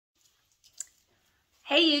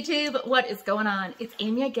Hey YouTube, what is going on? It's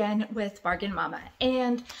Amy again with Bargain Mama,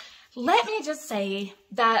 and let me just say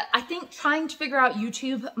that I think trying to figure out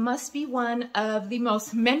YouTube must be one of the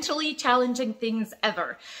most mentally challenging things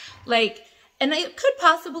ever. And it could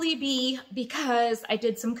possibly be because I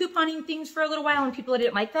did some couponing things for a little while and people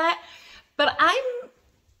didn't like that, but I'm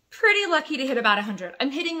pretty lucky to hit about 100.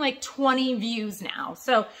 I'm hitting like 20 views now,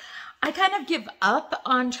 so I kind of give up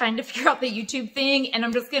on trying to figure out the YouTube thing, and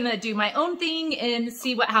I'm just gonna do my own thing and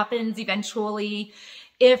see what happens eventually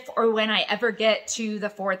if or when I ever get to the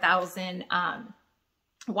 4,000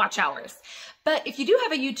 watch hours. But if you do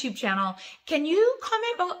have a YouTube channel, can you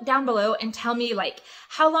comment down below and tell me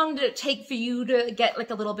how long did it take for you to get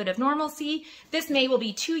a little bit of normalcy? This May will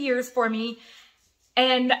be 2 years for me,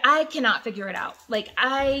 and I cannot figure it out.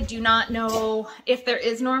 I do not know if there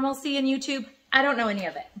is normalcy in YouTube. I don't know any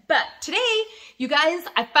of it. But today, you guys,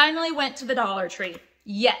 I finally went to the Dollar Tree.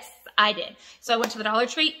 Yes, I did. So I went to the Dollar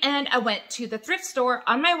Tree and I went to the thrift store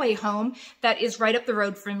on my way home that is right up the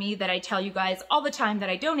road from me that I tell you guys all the time that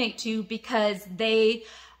I donate to because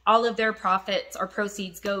all of their profits or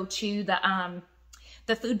proceeds go to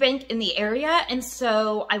the food bank in the area. And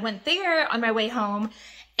so I went there on my way home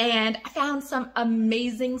and I found some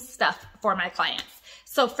amazing stuff for my clients.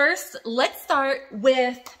 So first, let's start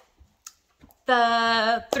with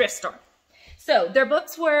the thrift store. So their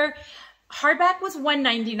books were, hardback was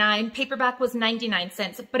 $1.99, paperback was 99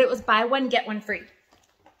 cents, but it was buy one, get one free.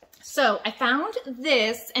 So I found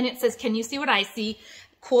this and it says, "Can you see what I see?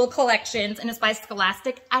 Cool collections," and it's by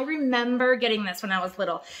Scholastic. I remember getting this when I was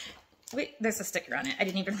little. Wait, there's a sticker on it. I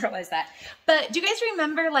didn't even realize that. But do you guys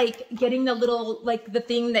remember getting the little, the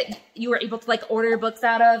thing that you were able to order books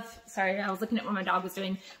out of? Sorry, I was looking at what my dog was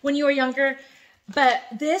doing when you were younger. But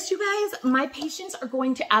this, you guys, my patients are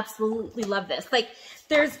going to absolutely love this.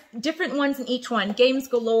 There's different ones in each one. Games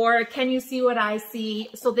galore, can you see what I see?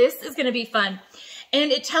 So this is going to be fun.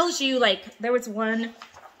 And it tells you, there was one,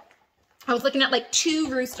 I was looking at 2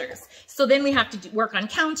 roosters. So then we have to work on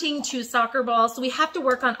counting, 2 soccer balls. So we have to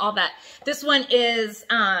work on all that. This one is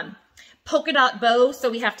polka dot bow,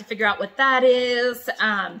 so we have to figure out what that is.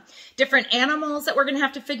 Different animals that we're gonna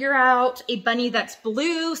have to figure out. A bunny that's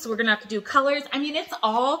blue, so we're gonna have to do colors. I mean, it's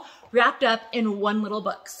all wrapped up in one little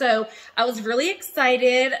book. So I was really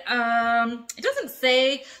excited. It doesn't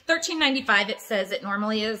say $13.95, it says it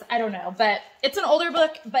normally is. I don't know, but it's an older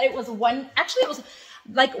book, but it was actually it was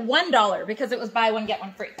 $1 because it was buy one, get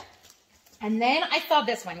one free. And then I saw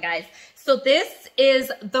this one, guys. So this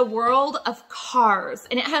is The World of Cars,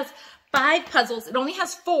 and it has 5 puzzles. It only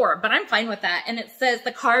has 4, but I'm fine with that. And it says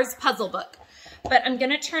the Cars Puzzle Book. But I'm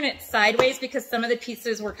gonna turn it sideways because some of the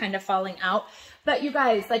pieces were kind of falling out. But you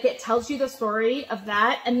guys, it tells you the story of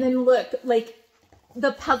that. And then look,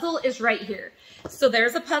 the puzzle is right here. So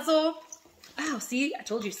there's a puzzle. Oh, see, I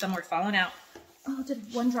told you some were falling out. Oh,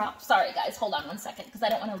 did one drop? Sorry guys, hold on one second because I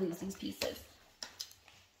don't want to lose these pieces.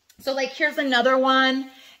 So here's another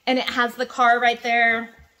one and it has the car right there.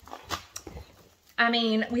 I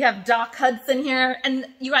mean, we have Doc Hudson here, and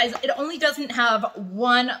you guys, it only doesn't have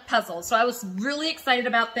 1 puzzle. So I was really excited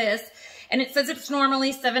about this. And it says it's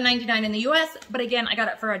normally $7.99 in the US, but again, I got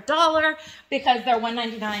it for $1 because they're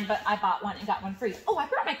 $1.99, but I bought one and got one free. Oh, I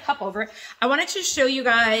brought my cup over. I wanted to show you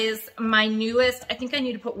guys my newest, I think I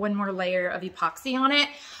need to put 1 more layer of epoxy on it,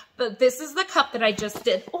 but this is the cup that I just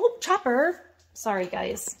did. Oh, chopper. Sorry,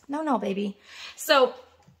 guys. No, baby. So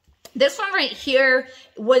this one right here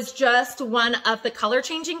was just one of the color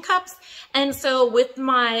changing cups. And so with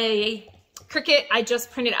my Cricut, I just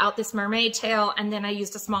printed out this mermaid tail, and then I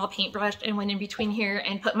used a small paintbrush and went in between here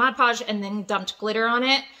and put Mod Podge and then dumped glitter on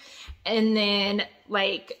it. And then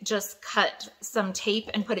just cut some tape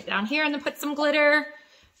and put it down here and then put some glitter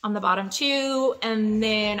on the bottom too. And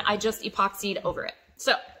then I just epoxied over it.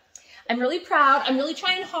 So I'm really proud. I'm really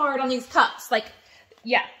trying hard on these cups.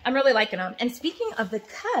 Yeah, I'm really liking them. And speaking of the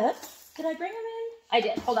cups, did I bring them in? I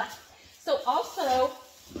did, hold on. So also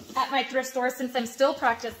at my thrift store, since I'm still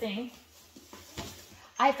practicing,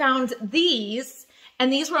 I found these,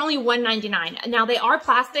 and these were only $1.99. Now they are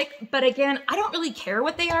plastic, but again, I don't really care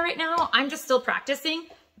what they are right now. I'm just still practicing.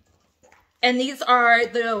 And these are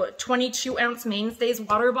the 22-ounce Mainstays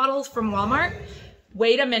water bottles from Walmart.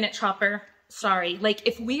 Wait a minute, Chopper. Sorry,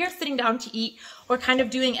 if we are sitting down to eat or kind of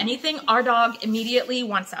doing anything, our dog immediately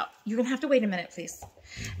wants out. You're gonna have to wait a minute, please.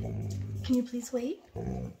 Can you please wait?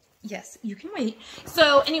 Yes, you can wait.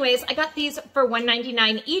 So anyways, I got these for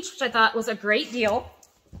 $1.99 each, which I thought was a great deal.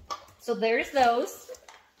 So there's those.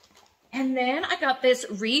 And then I got this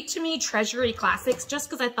Read to Me Treasury Classics just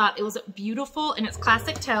because I thought it was beautiful and it's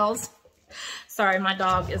classic tells. Sorry, my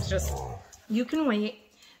dog is just, you can wait.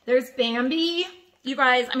 There's Bambi. you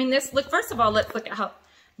guys, I mean, this, look, first of all, let's look at how,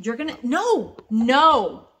 you're gonna,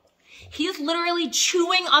 no. He is literally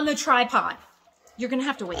chewing on the tripod. You're gonna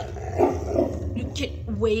have to wait. You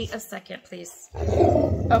can wait a second, please.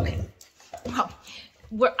 Okay.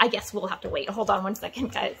 Well, I guess we'll have to wait. Hold on one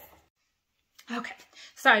second, guys. Okay.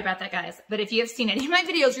 Sorry about that, guys. But if you have seen any of my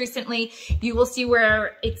videos recently, you will see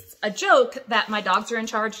where it's a joke that my dogs are in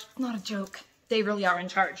charge. It's not a joke. They really are in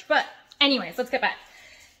charge. But anyways, let's get back.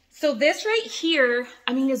 So this right here,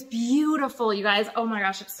 I mean, is beautiful, you guys. Oh my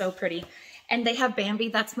gosh, it's so pretty. And they have Bambi.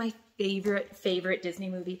 That's my favorite Disney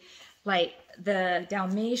movie. Like the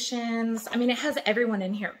Dalmatians. I mean, it has everyone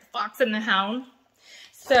in here. Fox and the Hound.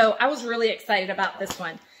 So I was really excited about this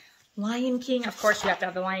one. Lion King. Of course, you have to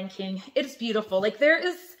have the Lion King. It's beautiful. Like there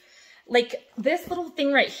is, like this little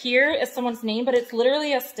thing right here is someone's name, but it's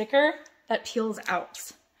literally a sticker that peels out.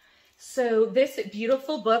 So this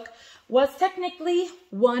beautiful book was technically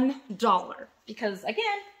 $1 because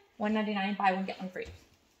again, $1.99, buy one, get one free.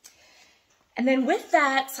 And then with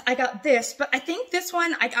that, I got this, but I think this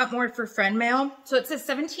one I got more for friend mail. So it says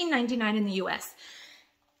 $17.99 in the US.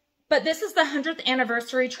 But this is the 100th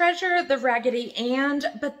anniversary treasure, the Raggedy Ann.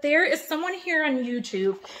 But there is someone here on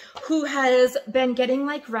YouTube who has been getting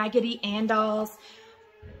like Raggedy Ann dolls.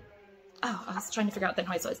 Oh, I was trying to figure out what that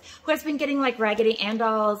noise was. Who has been getting like Raggedy Ann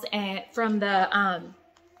dolls from the,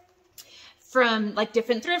 from like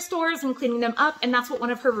different thrift stores and cleaning them up. And that's what one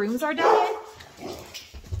of her rooms are done in.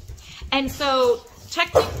 And so check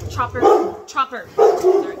the Chopper. Sorry.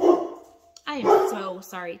 I am so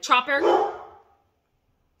sorry. Chopper.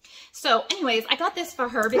 So anyways, I got this for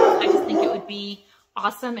her because I just think it would be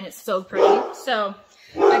awesome and it's so pretty. So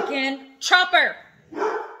again, Chopper.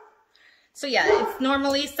 So yeah, it's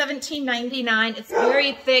normally $17.99. It's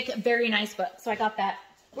very thick, very nice book. So I got that.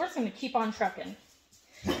 We're just going to keep on trucking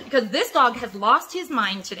because this dog has lost his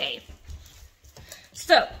mind today.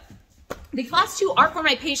 So these last two are for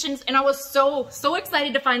my patients, and I was so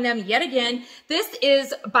excited to find them yet again. This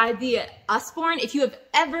is by the Usborne. If you have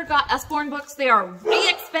ever got Usborne books, they are way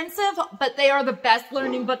expensive, but they are the best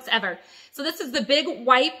learning books ever. So this is the Big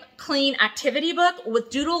Wipe Clean Activity Book with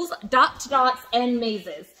doodles, dots, and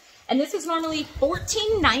mazes. And this is normally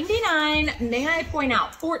 $14.99. May I point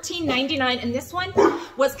out, $14.99, and this one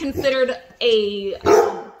was considered a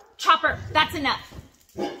Chopper. That's enough.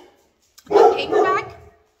 A paperback.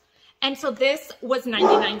 And so this was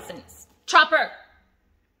 99 cents. Chopper.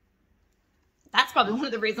 That's probably one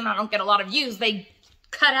of the reasons I don't get a lot of views. They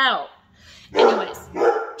cut out. Anyways,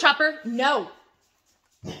 Chopper, no.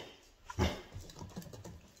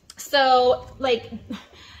 So, like,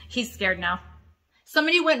 he's scared now.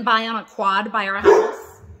 Somebody went by on a quad by our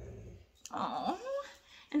house. Oh.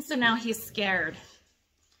 And so now he's scared.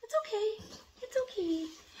 It's okay. It's okay.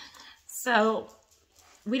 So,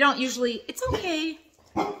 we don't usually, it's okay.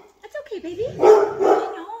 It's okay, baby. I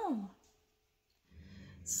know.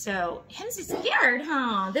 So, him's scared,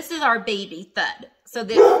 huh? This is our baby Thud. So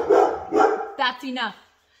that's enough.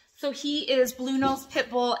 So he is Blue Nose, Pit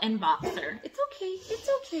Bull, and Boxer. It's okay. It's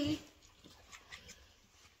okay.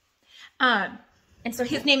 And so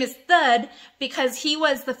his name is Thud because he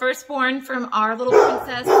was the firstborn from our little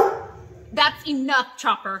princess. That's enough,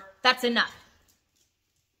 Chopper. That's enough.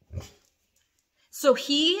 So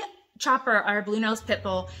Chopper, our Blue Nose Pit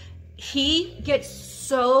Bull, he gets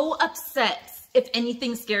so upset if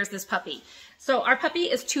anything scares this puppy. So our puppy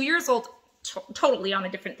is 2 years old, totally on a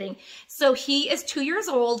different thing. So he is 2 years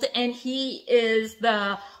old and he is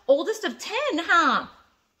the oldest of 10, huh?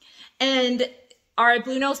 And our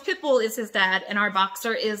Blue Nose Pit Bull is his dad and our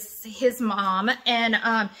Boxer is his mom. And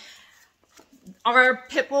our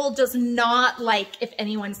Pit Bull does not like if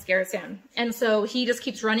anyone scares him. And so he just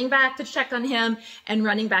keeps running back to check on him and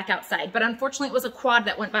running back outside. But unfortunately, it was a quad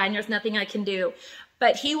that went by and there's nothing I can do.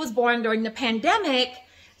 But he was born during the pandemic,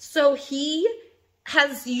 so he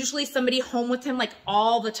has usually somebody home with him like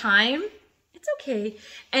all the time. It's okay.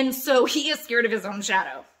 And so he is scared of his own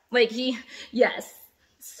shadow. Like yes.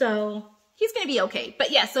 So he's going to be okay. But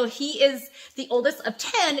yeah, so he is the oldest of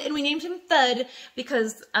 10 and we named him Thud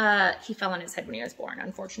because he fell on his head when he was born,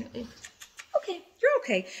 unfortunately. Okay, you're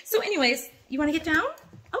okay. So anyways, you want to get down?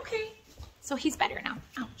 Okay. So he's better now.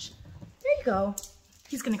 Ouch. There you go.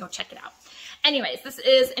 He's going to go check it out. Anyways, this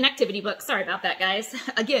is an activity book. Sorry about that, guys.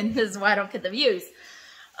 Again, this is why I don't get the views.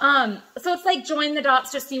 So it's like join the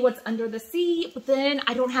dots to see what's under the sea, but then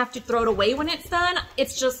I don't have to throw it away when it's done.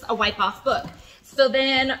 It's just a wipe off book. So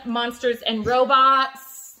then monsters and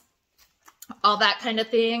robots, all that kind of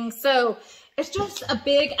thing. So it's just a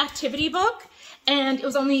big activity book and it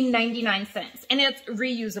was only 99 cents and it's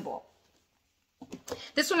reusable.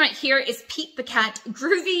 This one right here is Pete the Cat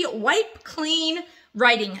Groovy Wipe Clean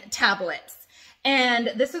Writing Tablets.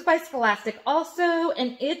 And this is by Scholastic also,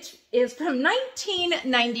 and it is from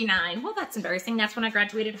 1999. Well, that's embarrassing. That's when I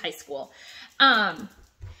graduated high school.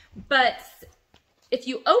 But if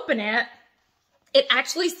you open it, it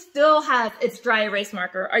actually still has its dry erase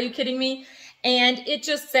marker. Are you kidding me? And it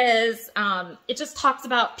just says, it just talks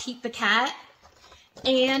about Pete the Cat.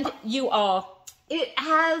 And you all, it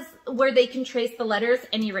has where they can trace the letters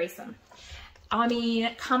and erase them. I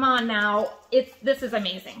mean, come on now. This is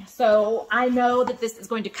amazing. So I know that this is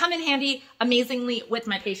going to come in handy amazingly with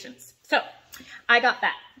my patients. So I got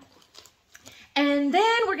that. And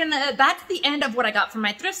then that's the end of what I got from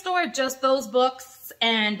my thrift store. Just those books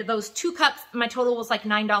and those 2 cups. My total was like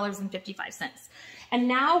 $9.55. And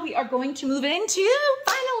now we are going to move into,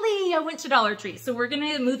 finally, I went to Dollar Tree. So we're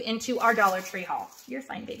going to move into our Dollar Tree haul. You're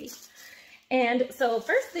fine, baby. And so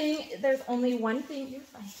first thing, there's only one thing. You're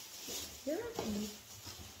fine. You're okay.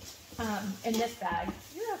 In this bag.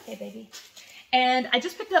 You're okay, baby. And I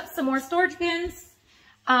just picked up some more storage bins.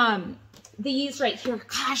 These right here.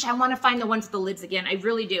 Gosh, I want to find the ones with the lids again. I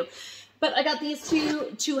really do. But I got these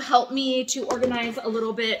two to help me to organize a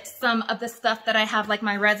little bit some of the stuff that I have, like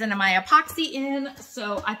my resin and my epoxy in.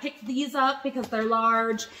 So I picked these up because they're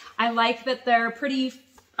large. I like that they're pretty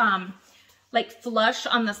like flush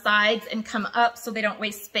on the sides and come up so they don't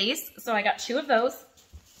waste space. So I got 2 of those.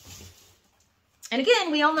 And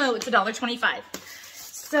again, we all know it's $1.25.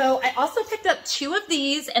 So I also picked up 2 of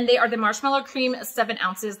these, and they are the Marshmallow Cream 7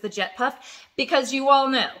 ounces, the Jet Puff, because you all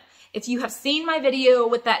know, if you have seen my video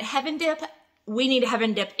with that Heaven Dip, we need a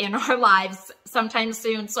Heaven Dip in our lives sometime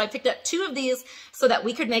soon. So I picked up 2 of these so that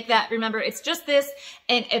we could make that. Remember, it's just this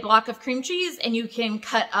and a block of cream cheese, and you can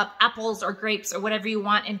cut up apples or grapes or whatever you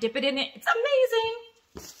want and dip it in it. It's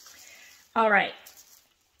amazing. All right.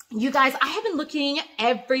 You guys, I have been looking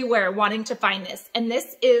everywhere wanting to find this. And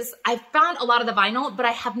this is, I've found a lot of the vinyl, but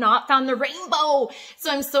I have not found the rainbow.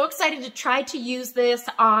 So I'm so excited to try to use this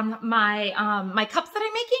on my my cups that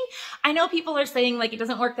I'm making. I know people are saying like it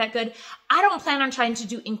doesn't work that good. I don't plan on trying to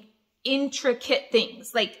do intricate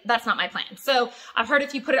things. Like that's not my plan. So I've heard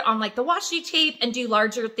if you put it on like the washi tape and do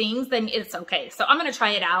larger things, then it's okay. So I'm going to try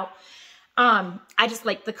it out. I just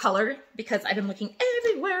like the color because I've been looking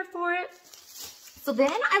everywhere for it. So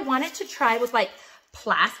then I wanted to try with like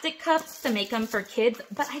plastic cups to make them for kids,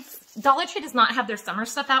 but Dollar Tree does not have their summer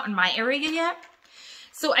stuff out in my area yet.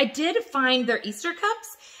 So I did find their Easter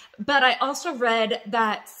cups, but I also read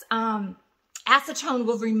that acetone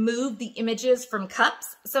will remove the images from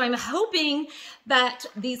cups. So I'm hoping that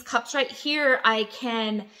these cups right here, I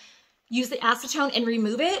can use the acetone and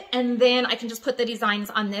remove it, and then I can just put the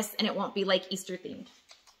designs on this and it won't be like Easter themed.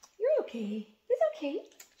 You're okay. He's okay.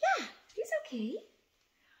 Yeah, he's okay.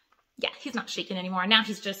 Yeah, he's not shaking anymore. Now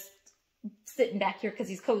he's just sitting back here because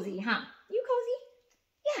he's cozy, huh? You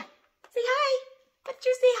cozy? Yeah. Say hi. But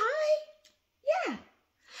you say hi.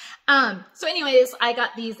 Yeah. So anyways, I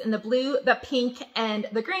got these in the blue, the pink, and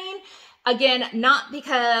the green. Again, not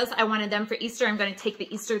because I wanted them for Easter. I'm going to take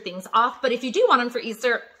the Easter things off. But if you do want them for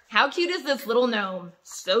Easter, how cute is this little gnome?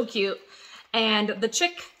 So cute. And the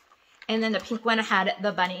chick, and then the pink one had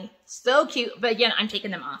the bunny. So cute. But again, I'm taking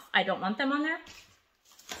them off. I don't want them on there.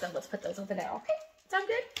 So let's put those over there. Okay, sound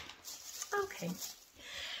good? Okay.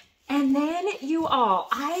 And then you all,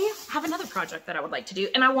 I have another project that I would like to do,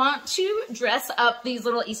 and I want to dress up these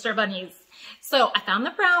little Easter bunnies. So I found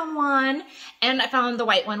the brown one, and I found the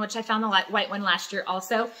white one, which I found the white one last year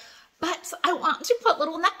also. But I want to put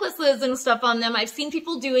little necklaces and stuff on them. I've seen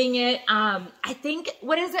people doing it. I think,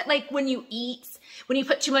 what is it like when you eat, when you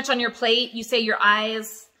put too much on your plate, you say your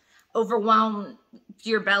eyes overwhelm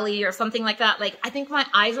your belly or something like that. Like, I think my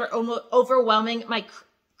eyes are overwhelming my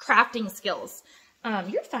crafting skills.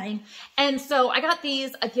 You're fine. And so I got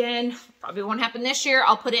these again, probably won't happen this year.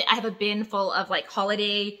 I'll put it, I have a bin full of like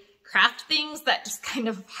holiday craft things that just kind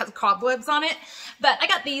of has cobwebs on it. But I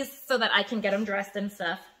got these so that I can get them dressed and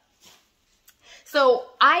stuff. So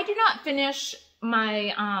I do not finish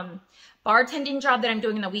my bartending job that I'm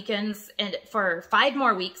doing in the weekends and for 5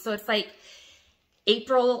 more weeks. So it's like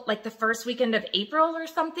April, like the first weekend of April or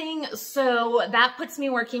something. So that puts me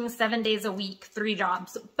working 7 days a week, 3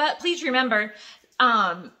 jobs. But please remember,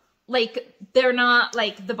 like they're not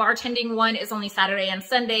like the bartending one is only Saturday and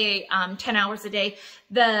Sunday, 10 hours a day.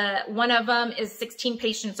 The one of them is 16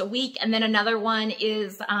 patients a week. And then another one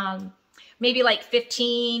is, maybe like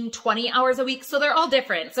 15, 20 hours a week. So they're all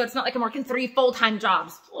different. So it's not like I'm working 3 full-time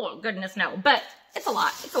jobs. Oh, goodness, no. But it's a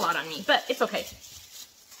lot. It's a lot on me, but it's okay.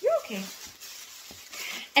 You're okay.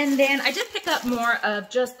 And then I did pick up more of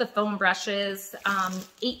just the foam brushes,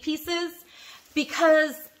 8 pieces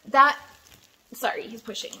because that, sorry, he's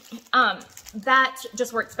pushing. That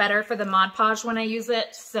just works better for the Mod Podge when I use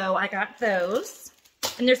it. So I got those,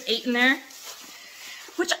 and there's 8 in there,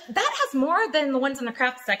 which that has more than the ones in the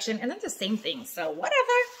craft section, and they're the same thing. So whatever.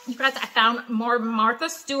 You guys, I found more Martha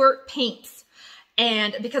Stewart paints.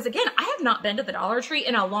 And because again, I have not been to the Dollar Tree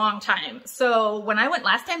in a long time. So when I went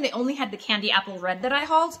last time, they only had the candy apple red that I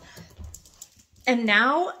hauled. And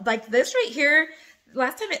now, like this right here,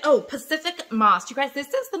 last time, oh, Pacific Moss. You guys, this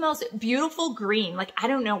is the most beautiful green. Like, I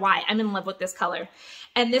don't know why. I'm in love with this color.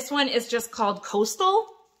 And this one is just called Coastal.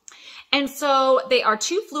 And so they are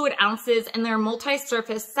 2 fluid ounces, and they're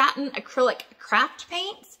multi-surface satin acrylic craft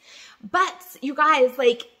paints. But you guys,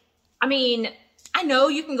 like, I mean, I know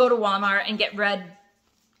you can go to Walmart and get red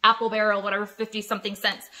apple barrel, whatever, 50 something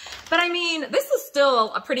cents. But I mean, this is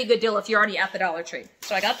still a pretty good deal if you're already at the Dollar Tree.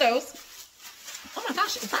 So I got those. Oh my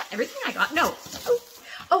gosh, is that everything I got? No.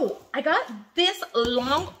 Oh, I got this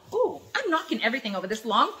long, oh, I'm knocking everything over, this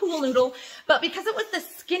long pool noodle, but because it was the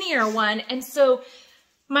skinnier one, and so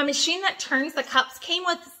my machine that turns the cups came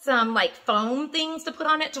with some like foam things to put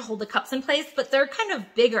on it to hold the cups in place, but they're kind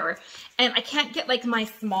of bigger, and I can't get like my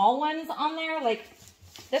small ones on there, like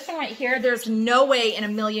this one right here. There's no way in a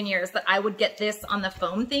million years that I would get this on the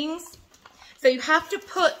foam things. So you have to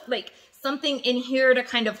put like something in here to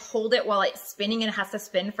kind of hold it while it's spinning, and it has to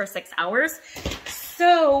spin for 6 hours.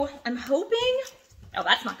 So I'm hoping, oh,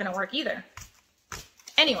 that's not gonna work either.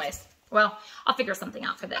 Anyways, well, I'll figure something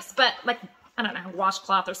out for this, but like, I don't know,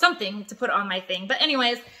 washcloth or something to put on my thing. But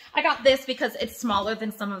anyways, I got this because it's smaller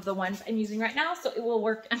than some of the ones I'm using right now. So it will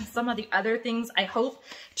work on some of the other things, I hope,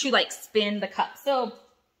 to like spin the cup. So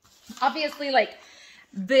obviously like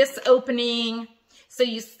this opening, so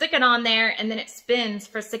you stick it on there and then it spins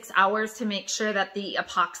for 6 hours to make sure that the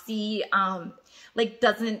epoxy like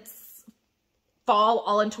doesn't fall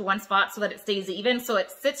all into one spot so that it stays even. So it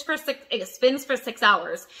spins for 6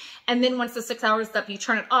 hours. And then once the 6 hours is up, you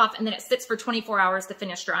turn it off, and then it sits for 24 hours to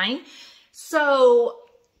finish drying. So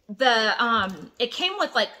the, it came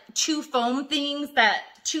with like 2 foam things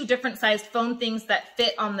two different sized foam things that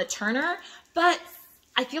fit on the turner, but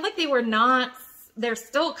I feel like they were not, they're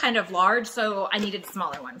still kind of large. So I needed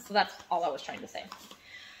smaller ones. So that's all I was trying to say.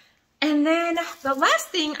 And then the last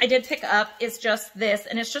thing I did pick up is just this,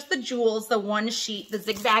 and it's just the jewels, the one sheet, the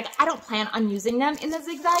zigzag. I don't plan on using them in the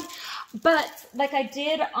zigzag, but like I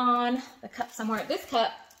did on the cup somewhere, this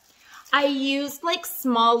cup, I used like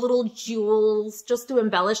small little jewels just to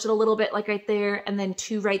embellish it a little bit, like right there, and then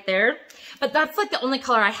 2 right there. But that's like the only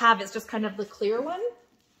color I have is just kind of the clear one.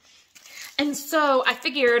 And so I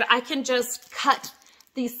figured I can just cut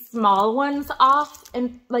these small ones off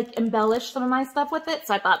and like embellish some of my stuff with it.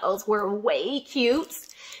 So I thought those were way cute.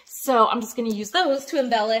 So I'm just going to use those to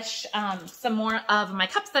embellish some more of my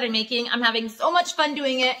cups that I'm making. I'm having so much fun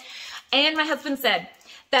doing it. And my husband said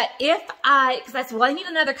that because I said, well, I need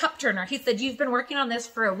another cup turner. He said, you've been working on this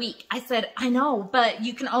for a week. I said, I know, but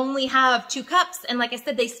you can only have 2 cups. And like I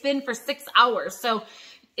said, they spin for 6 hours. So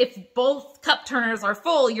if both cup turners are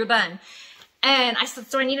full, you're done. And I said,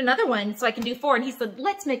 so I need another one so I can do 4. And he said,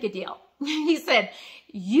 let's make a deal. He said,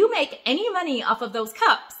 you make any money off of those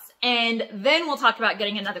cups, and then we'll talk about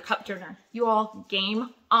getting another cup turner. You all,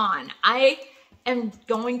 game on. I am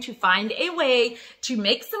going to find a way to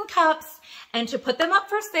make some cups and to put them up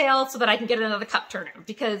for sale so that I can get another cup turner,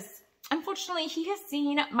 because unfortunately he has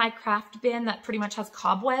seen my craft bin that pretty much has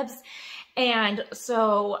cobwebs. And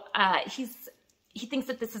so he thinks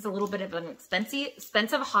that this is a little bit of an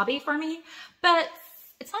expensive hobby for me, but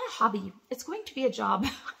it's not a hobby. It's going to be a job.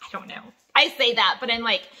 I don't know. I say that, but I'm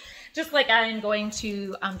like, just like I'm going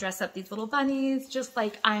to dress up these little bunnies, just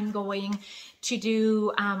like I'm going to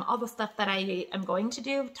do all the stuff that I am going to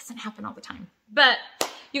do. It doesn't happen all the time. But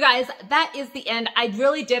you guys, that is the end. I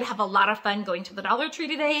really did have a lot of fun going to the Dollar Tree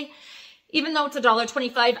today. Even though it's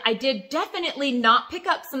 $1.25, I did definitely not pick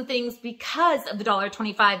up some things because of the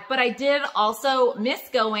 $1.25, but I did also miss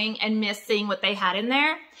going and miss seeing what they had in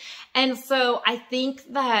there. And so I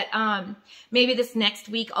think that maybe this next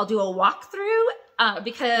week I'll do a walkthrough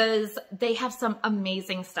because they have some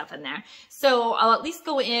amazing stuff in there. So I'll at least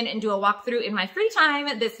go in and do a walkthrough in my free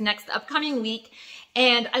time this next upcoming week.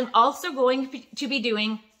 And I'm also going to be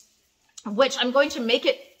doing, which I'm going to make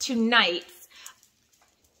it tonight,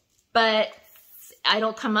 but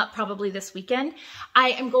it'll come up probably this weekend.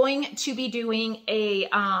 I am going to be doing a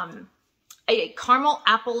caramel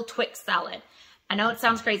apple Twix salad. I know it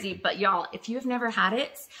sounds crazy, but y'all, if you've never had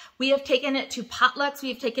it, we have taken it to potlucks,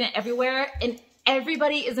 we've taken it everywhere, and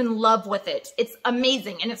everybody is in love with it. It's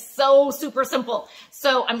amazing, and it's so super simple.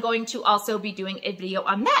 So I'm going to also be doing a video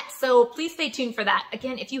on that. So please stay tuned for that.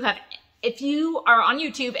 Again, if you have if you are on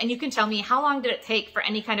YouTube and you can tell me how long did it take for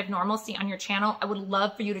any kind of normalcy on your channel, I would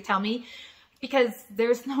love for you to tell me, because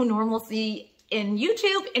there's no normalcy in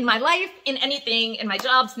YouTube, in my life, in anything, in my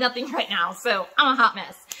jobs, nothing right now. So I'm a hot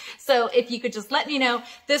mess. So if you could just let me know.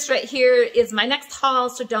 This right here is my next haul,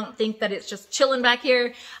 so don't think that it's just chilling back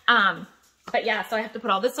here. But yeah, so I have to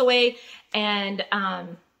put all this away and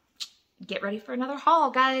get ready for another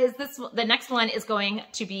haul, guys. The next one is going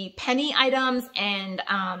to be penny items and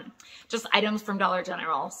just items from Dollar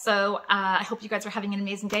General. So I hope you guys are having an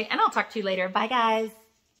amazing day, and I'll talk to you later. Bye, guys.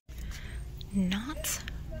 Not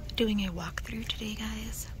doing a walkthrough today,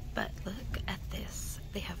 guys, but look at this.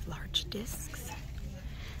 They have large discs.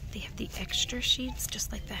 They have the extra sheets,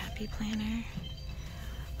 just like the Happy Planner.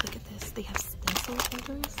 Look at this. They have stencil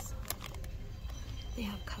holders. They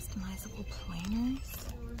have customizable planners.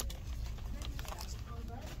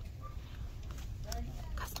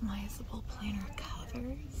 Customizable planner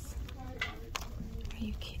covers. Are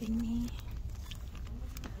you kidding me?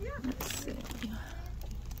 Let's see.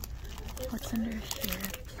 What's under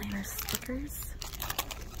here? Planner stickers.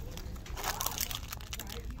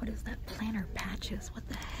 What is that? Planner patches. What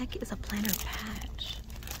the heck is a planner patch?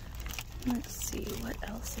 Let's see what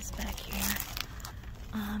else is back here.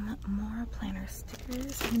 More planner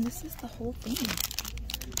stickers. I mean, this is the whole thing.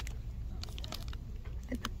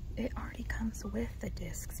 It already comes with the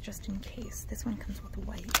discs, just in case. This one comes with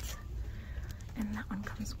white, and that one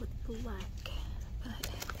comes with black. But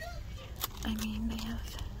I mean, they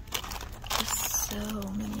have just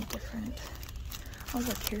so many different. Oh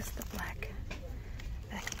look, here's the black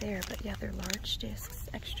back there. But yeah, they're large discs,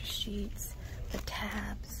 extra sheets, the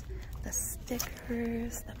tabs, the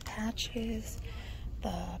stickers, the patches,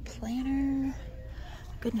 the planner.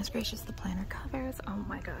 Goodness gracious, the planner covers. Oh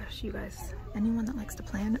my gosh, you guys, anyone that likes to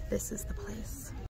plan, this is the place.